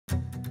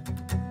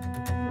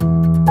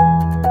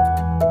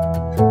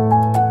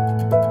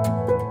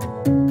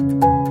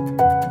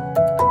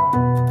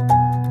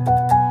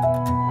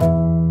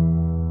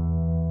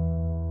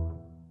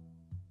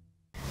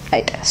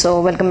So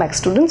welcome back,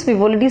 students.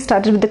 We've already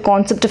started with the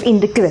concept of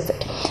inductive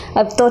effect.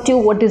 I've taught you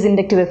what is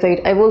inductive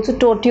effect. I've also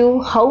taught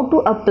you how to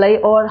apply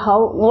or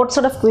what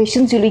sort of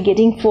questions you'll be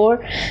getting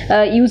for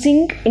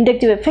using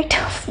inductive effect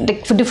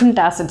for different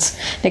acids,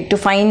 like to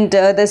find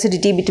the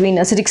acidity between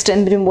acidic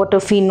strength between water,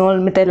 phenol,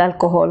 methyl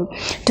alcohol,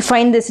 to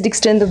find the acidic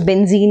strength of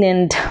benzene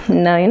and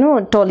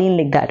toluene,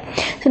 like that.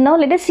 So now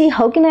let us see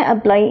how can I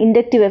apply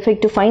inductive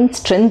effect to find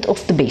strength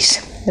of the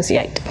base. That's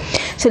right.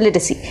 So let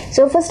us see.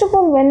 So first of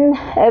all,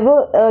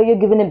 whenever you're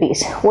given a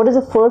base, what is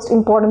the first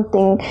important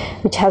thing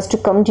which has to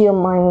come to your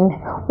mind?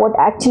 What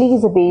actually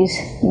is a base?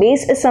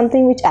 Base is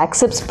something which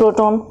accepts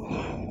proton,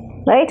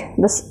 right?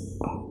 This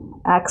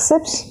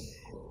accepts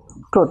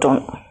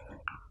proton.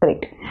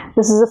 Correct.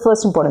 This is the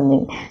first important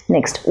thing.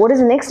 Next, what is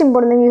the next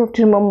important thing you have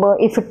to remember?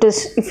 If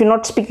you're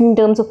not speaking in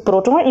terms of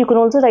proton, you can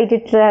also write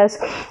it as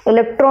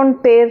electron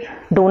pair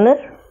donor.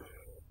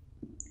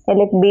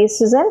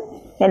 Base is an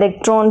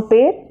electron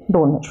pair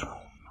donor.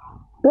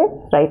 Okay,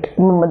 right,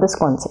 remember this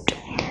concept.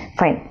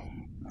 Fine.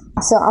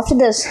 So after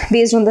this,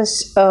 based on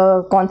this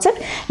concept,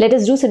 let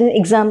us do certain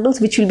examples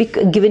which will be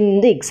given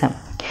in the exam.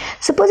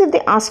 Suppose if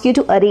they ask you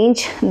to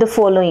arrange the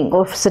following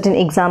of certain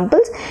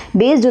examples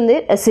based on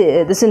their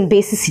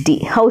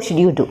basicity, how should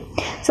you do?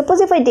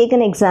 Suppose if I take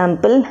an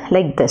example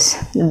like this,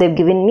 they've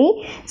given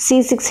me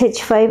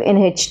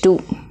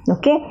C6H5NH2,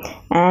 okay,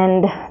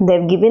 and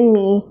they've given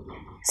me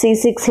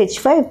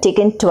C6H5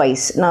 taken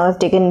twice. Now I've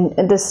taken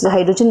this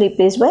hydrogen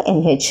replaced by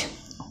NH.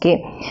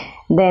 Okay,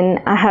 then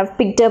I have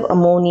picked up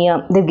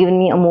ammonia. They've given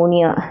me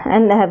ammonia,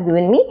 and they have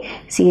given me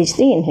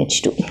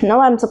CH3NH2.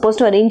 Now I'm supposed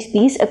to arrange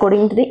these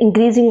according to the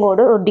increasing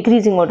order or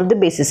decreasing order of the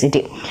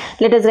basicity.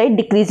 Let us write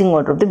decreasing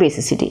order of the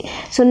basicity.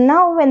 So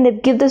now when they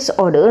give this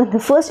order, the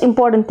first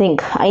important thing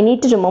I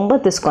need to remember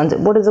this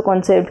concept. What is the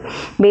concept?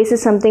 Base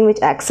is something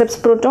which accepts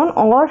proton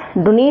or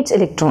donates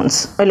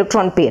electrons,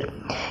 electron pair.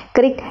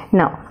 Correct.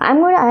 Now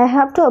I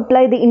have to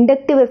apply the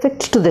inductive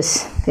effect to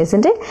this,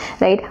 isn't it?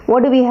 Right.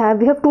 What do we have?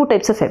 We have two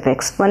types of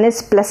effects. One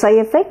is plus I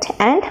effect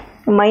and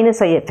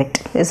minus I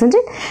effect, isn't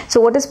it? So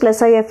what is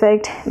plus I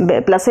effect?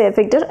 Plus I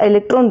effect are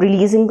electron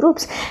releasing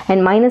groups,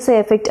 and minus I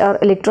effect are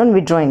electron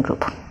withdrawing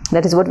group.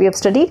 That is what we have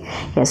studied.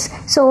 Yes.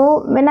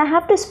 So when I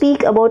have to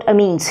speak about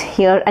amines,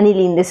 here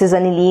aniline, this is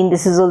aniline,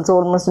 this is also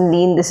almost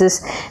aniline, this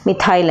is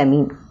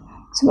methylamine.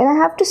 So when I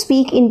have to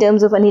speak in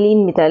terms of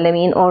aniline,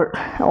 methylamine, or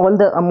all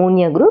the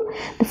ammonia group,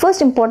 the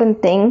first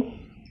important thing,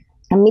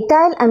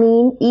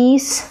 methylamine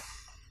is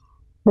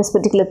this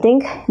particular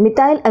thing.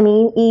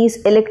 Methylamine is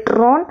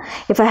electron,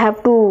 if I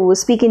have to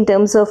speak in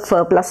terms of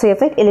plus I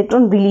effect,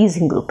 electron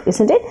releasing group,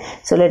 isn't it?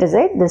 So let us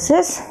write this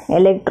is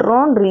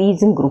electron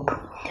releasing group.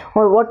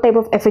 Or what type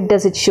of effect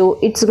does it show?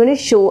 It's going to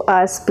show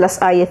as plus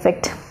I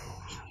effect.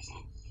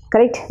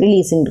 Correct,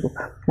 releasing group.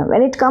 Now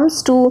when it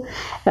comes to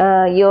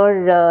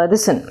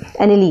this one,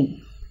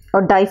 aniline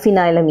or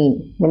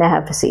diphenylamine, when I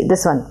have to say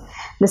this one,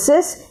 this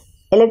is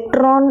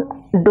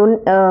electron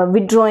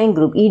withdrawing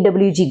group,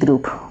 EWG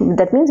group.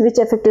 That means which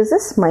effect is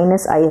this?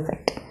 Minus I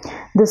effect.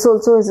 This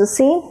also is the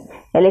same,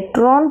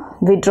 electron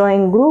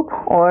withdrawing group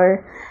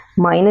or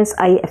minus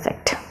I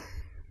effect.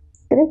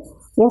 Correct?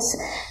 Yes.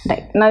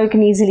 Right. Now you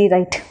can easily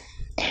write.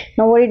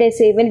 Now what did I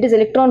say? When it is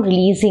electron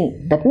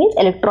releasing, that means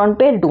electron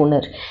pair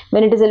donor.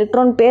 When it is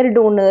electron pair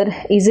donor,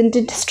 isn't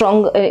it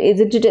strong?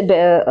 Isn't it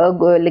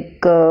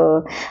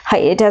high?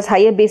 It has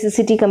higher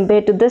basicity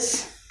compared to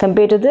this.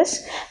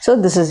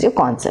 So this is your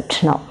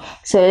concept now.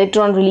 So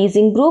electron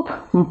releasing group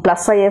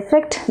plus I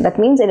effect, that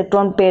means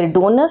electron pair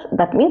donor,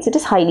 that means it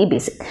is highly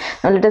basic.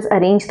 Now let us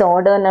arrange the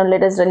order. Now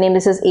let us name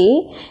this as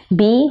A,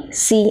 B,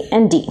 C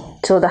and D.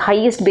 So the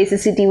highest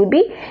basicity would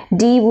be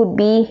D, would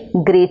be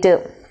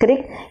greater.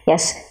 Correct?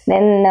 Yes.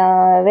 Then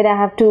when I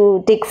have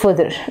to take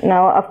further,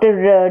 now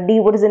after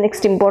D, what is the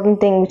next important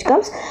thing which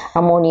comes?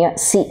 Ammonia.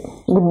 C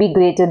would be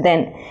greater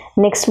than.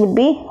 Next would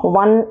be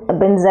one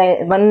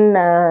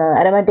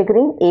aromatic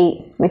ring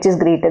A, which is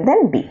greater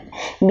than B.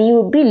 B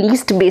would be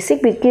least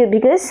basic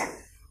because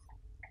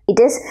it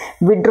is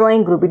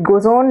withdrawing group. It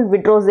goes on,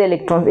 withdraws the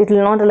electrons. It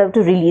will not allow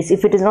to release.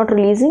 If it is not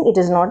releasing, it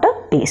is not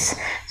a base.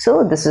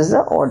 So this is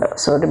the order.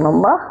 So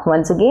remember,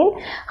 once again,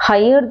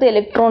 higher the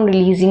electron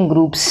releasing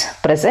groups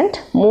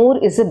present,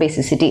 more is the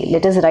basicity.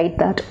 Let us write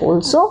that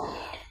also.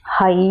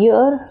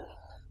 Higher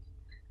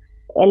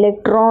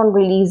electron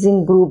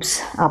releasing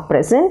groups are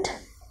present.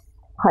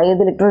 Higher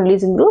the electron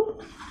releasing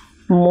group,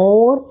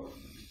 more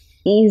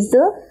is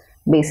the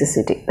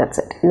basicity. That's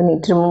it. You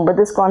need to remember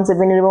this concept.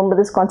 When you remember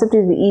this concept,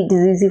 it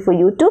is easy for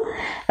you to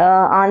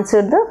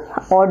answer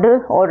the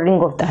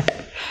ordering of that.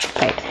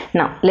 Right.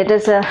 Now let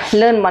us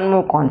learn one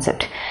more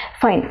concept.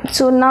 Fine.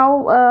 So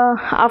now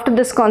after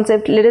this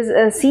concept, let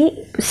us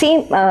see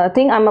same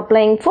thing I'm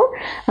applying for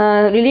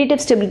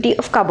relative stability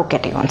of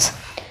carbocations.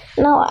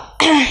 Now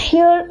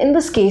here in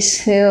this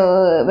case,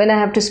 when I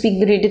have to speak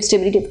the relative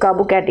stability of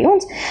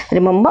carbocations,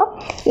 remember,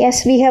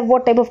 yes, we have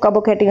what type of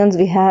carbocations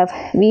we have?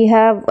 We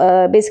have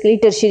basically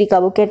tertiary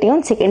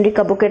carbocation, secondary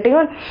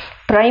carbocation,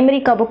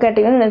 primary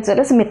carbocation, as well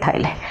as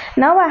methyl.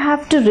 Now I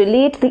have to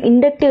relate the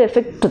inductive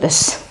effect to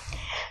this.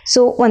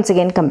 So once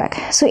again come back.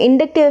 So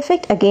inductive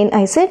effect, again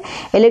I said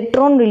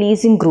electron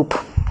releasing group.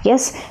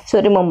 Yes,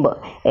 so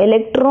remember,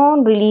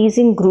 electron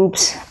releasing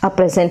groups are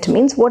present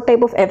means what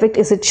type of effect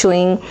is it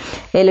showing?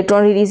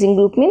 Electron releasing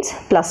group means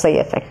plus I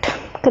effect.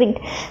 Correct.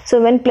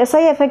 So when plus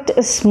I effect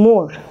is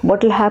more,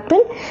 what will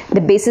happen?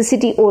 The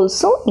basicity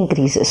also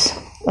increases.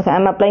 Okay, I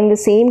am applying the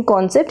same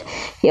concept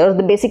here.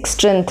 The basic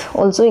strength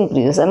also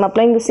increases. I am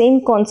applying the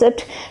same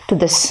concept to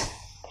this.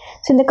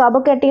 So in the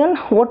carbocation,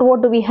 what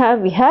do we have?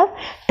 We have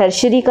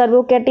tertiary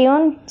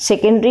carbocation,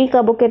 secondary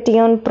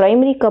carbocation,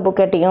 primary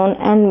carbocation,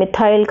 and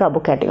methyl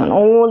carbocation.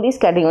 All these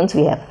cations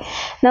we have.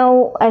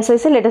 Now, as I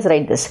said, let us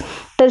write this.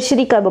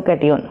 Tertiary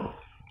carbocation.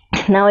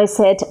 Now I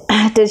said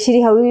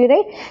tertiary, how do you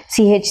write?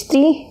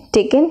 CH3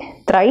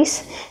 taken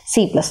thrice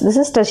C plus. This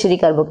is tertiary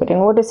carbocation.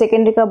 What is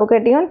secondary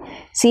carbocation?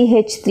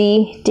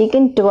 CH3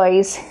 taken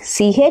twice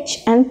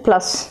CH and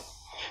plus.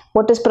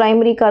 What is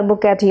primary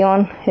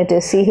carbocation? It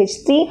is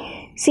CH3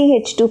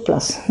 CH2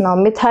 plus. Now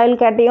methyl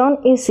cation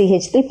is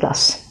CH3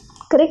 plus.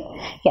 Correct?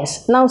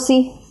 Yes. Now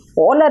see,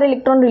 all are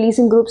electron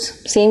releasing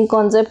groups. Same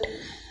concept.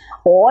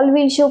 All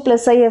will show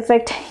plus I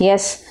effect.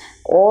 Yes.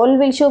 All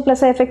will show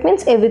plus I effect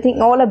means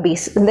everything, all are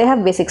base. They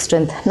have basic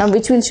strength. Now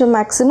which will show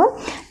maximum?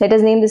 Let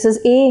us name this as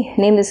A,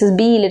 name this as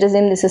B, let us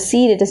name this as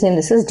C, let us name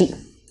this as D.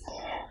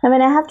 Now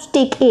when I have to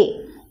take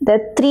A, there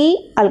are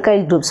 3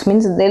 alkyl groups,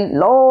 means there are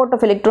lot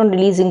of electron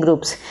releasing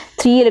groups.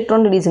 3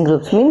 electron releasing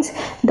groups means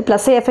the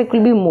plus I effect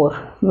will be more.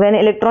 When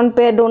electron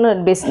pair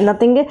donor, base is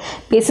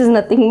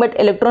nothing but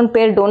electron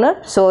pair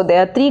donor. So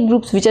there are 3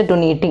 groups which are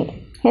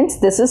donating. Hence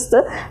this is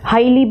the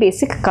highly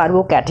basic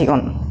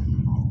carbocation.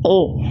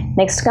 A,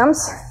 next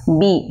comes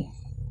B,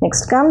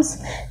 next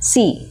comes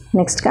C,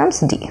 next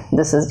comes D.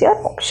 This is your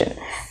option.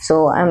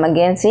 So I am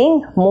again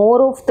saying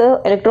more of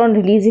the electron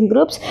releasing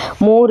groups,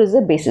 more is the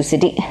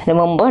basicity.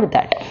 Remember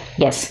that.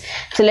 Yes.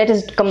 So let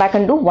us come back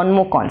and do one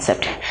more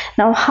concept.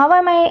 Now how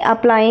am I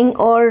applying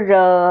or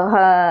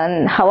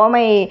how am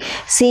I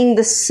seeing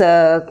this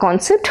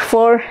concept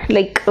for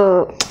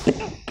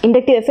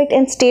inductive effect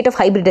and state of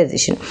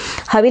hybridization?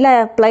 How will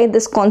I apply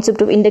this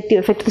concept of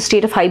inductive effect to the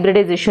state of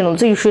hybridization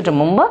also? You should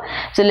remember.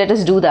 So let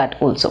us do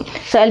that also.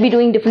 So I'll be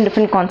doing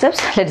different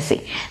concepts. Let us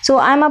see. So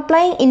I'm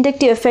applying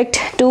inductive effect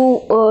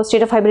to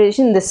state of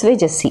hybridization this way.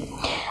 Just see.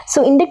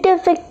 So inductive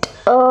effect,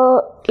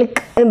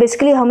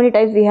 basically how many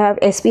types we have?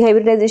 sp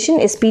hybridization,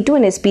 sp2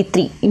 and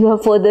sp3. You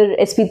have further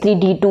sp3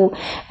 d2,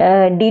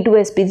 d2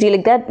 sp3,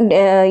 like that.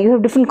 You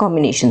have different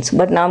combinations,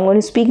 but now I'm going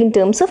to speak in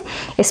terms of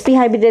sp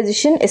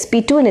hybridization,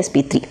 sp2 and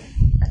sp3.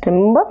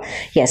 Remember?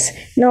 Yes.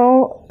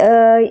 Now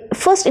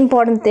first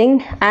important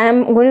thing, I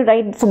am going to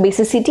write for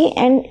basicity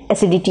and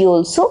acidity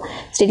also,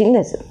 stating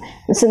this.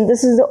 So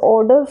this is the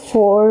order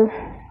for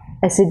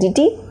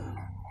acidity,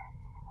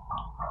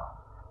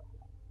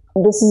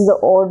 this is the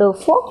order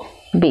for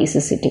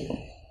basicity.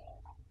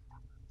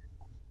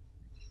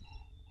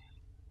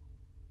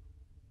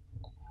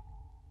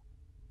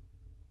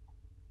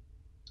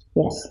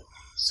 Yes.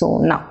 So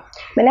now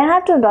when I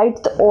have to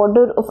write the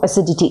order of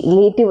acidity,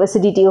 relative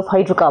acidity of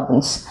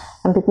hydrocarbons,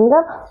 I'm picking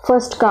up,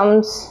 first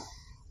comes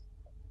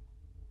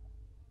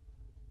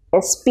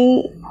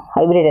sp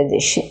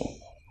hybridization.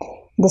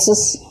 This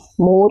is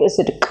more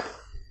acidic.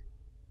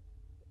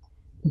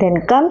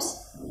 Then comes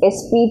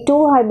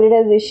sp2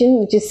 hybridization,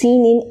 which is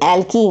seen in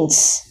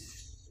alkenes.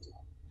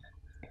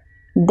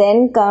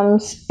 Then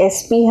comes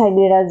sp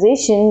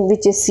hybridization,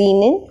 which is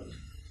seen in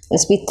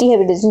sp3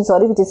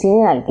 hybridization, which is seen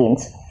in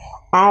alkenes.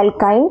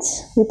 Alkynes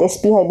with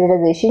sp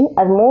hybridization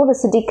are more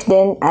acidic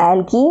than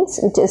alkenes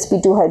with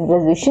sp2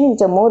 hybridization,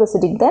 which are more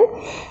acidic than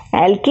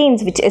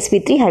alkenes with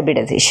sp3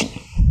 hybridization.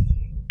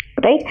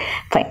 Right?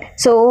 Fine.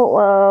 So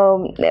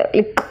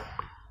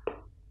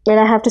when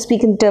I have to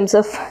speak in terms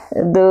of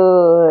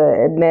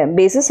the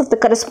basis of the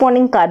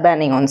corresponding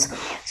carbon ions,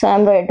 so I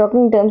am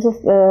talking in terms of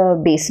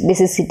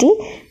basicity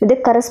with the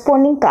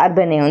corresponding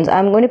carbon ions. I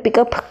am going to pick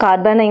up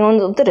carbon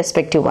ions of the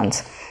respective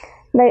ones.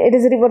 Now it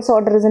is a reverse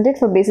order, isn't it,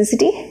 for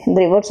basicity,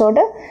 the reverse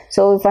order.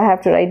 So if I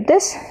have to write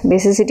this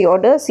basicity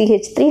order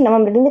CH3, now I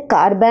am writing the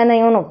carbon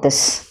ion of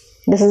this.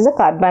 This is the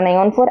carbon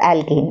ion for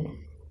alkane,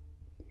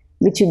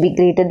 which will be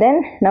greater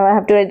than, now I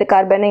have to write the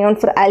carbon ion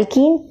for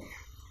alkene,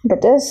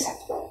 that is,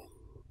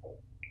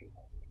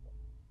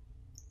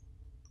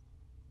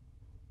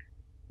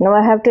 now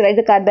I have to write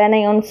the carbon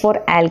ion for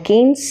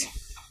alkanes.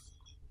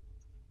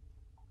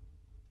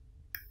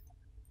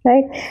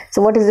 Right.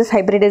 So what is this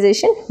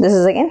hybridization? This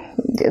is again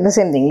the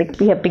same thing, like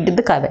we have picked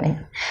the carbon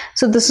ion.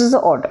 So this is the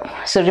order.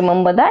 So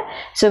remember that.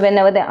 So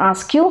whenever they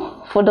ask you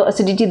for the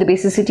acidity, the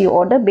basicity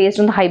order based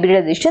on the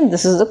hybridization,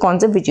 this is the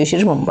concept which you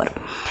should remember.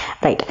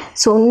 Right.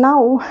 So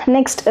now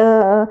next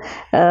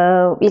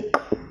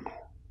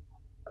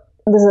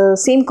the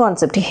same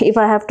concept. If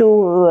I have to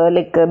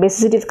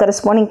basicity of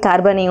corresponding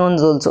carbon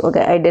ions also,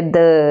 okay, I did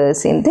the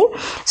same thing.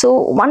 So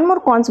one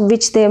more concept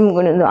which they am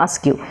going to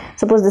ask you.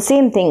 Suppose the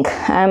same thing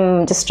I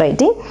am just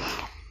writing.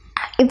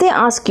 if they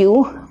ask you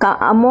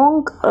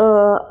among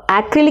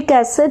acrylic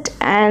acid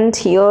and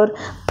your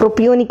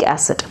propionic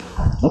acid,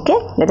 okay,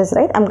 let us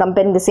write, I'm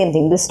comparing the same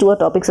thing, these two are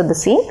topics are the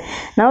same.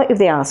 Now if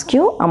they ask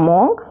you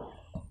among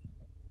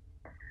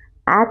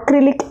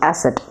acrylic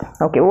acid,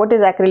 okay, what is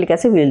acrylic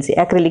acid? We will see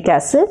acrylic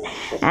acid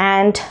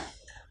and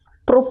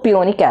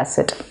propionic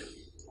acid,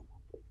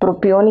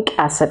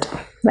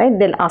 right?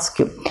 They'll ask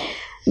you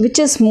which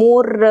is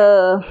more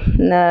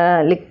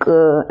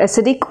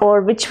acidic,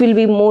 or which will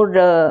be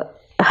more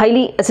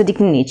highly acidic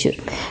in nature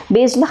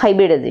based on the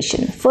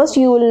hybridization. First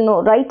you will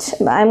know, right?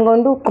 I'm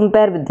going to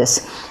compare with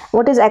this.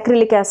 What is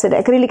acrylic acid?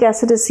 Acrylic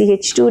acid is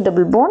CH2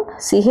 double bond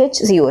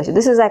CH-COH.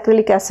 This is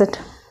acrylic acid.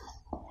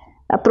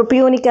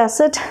 Propionic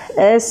acid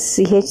is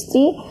CH3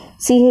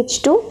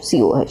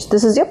 CH2COH.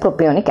 This is your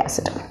propionic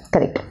acid.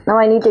 Correct. Now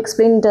I need to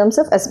explain in terms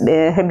of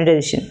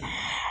hybridization.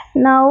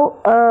 Now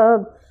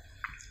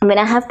when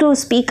I have to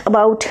speak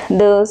about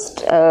this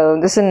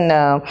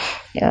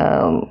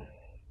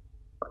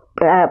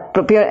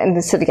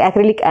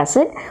acrylic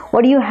acid,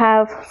 what do you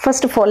have?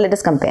 First of all, let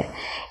us compare.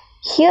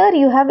 Here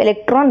you have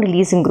electron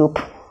releasing group,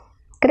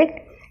 correct?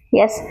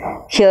 Yes.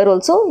 Here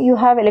also you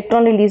have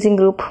electron releasing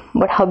group,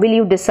 but how will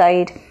you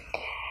decide?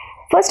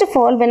 First of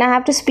all, when I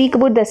have to speak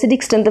about the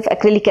acidic strength of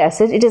acrylic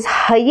acid, it is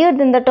higher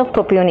than that of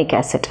propionic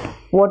acid.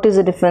 What is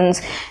the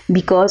difference?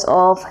 Because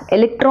of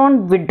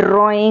electron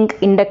withdrawing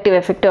inductive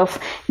effect of,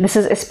 this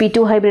is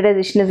sp2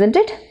 hybridization, isn't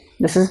it?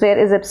 This is where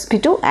is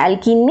sp2,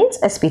 alkene means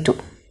sp2.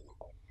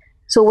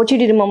 So what you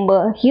do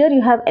remember, here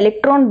you have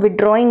electron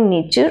withdrawing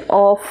nature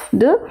of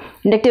the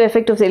inductive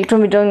effect of the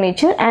electron withdrawing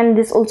nature, and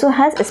this also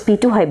has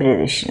sp2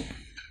 hybridization,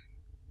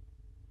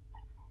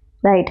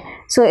 right?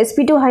 So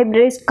sp2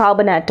 hybridized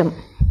carbon atom.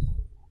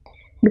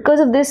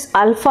 Because of this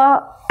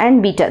alpha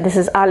and beta, this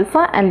is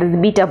alpha and the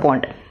beta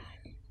bond.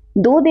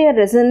 Though their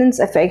resonance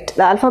effect,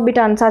 the alpha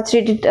beta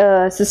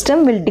unsaturated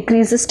system will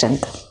decrease the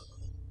strength.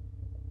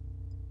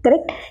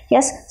 Correct?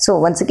 Yes. So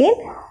once again,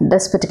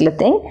 this particular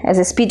thing as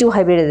sp2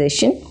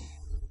 hybridization,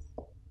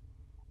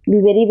 we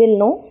very well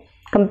know,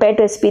 compared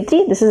to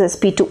sp3, this is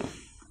sp2.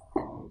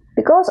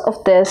 Because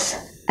of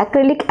this,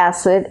 acrylic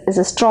acid is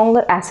a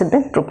stronger acid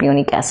than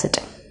propionic acid.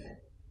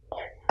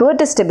 Though it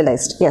is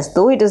stabilized, yes,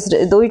 though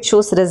it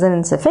shows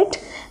resonance effect,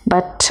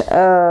 but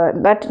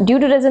due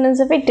to resonance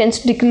effect tends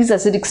to decrease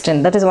acidic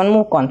strength. That is one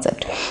more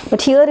concept.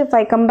 But here, if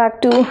I come back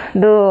to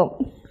the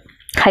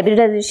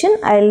hybridization,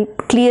 I'll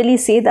clearly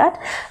say that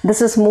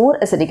this is more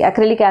acidic.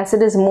 Acrylic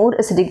acid is more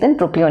acidic than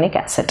propionic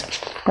acid,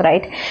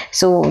 right?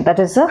 So that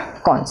is the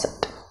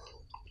concept,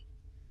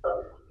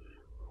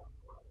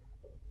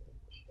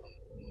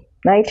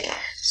 right?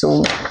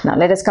 So now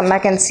let us come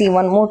back and see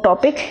one more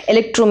topic,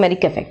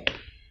 electromeric effect.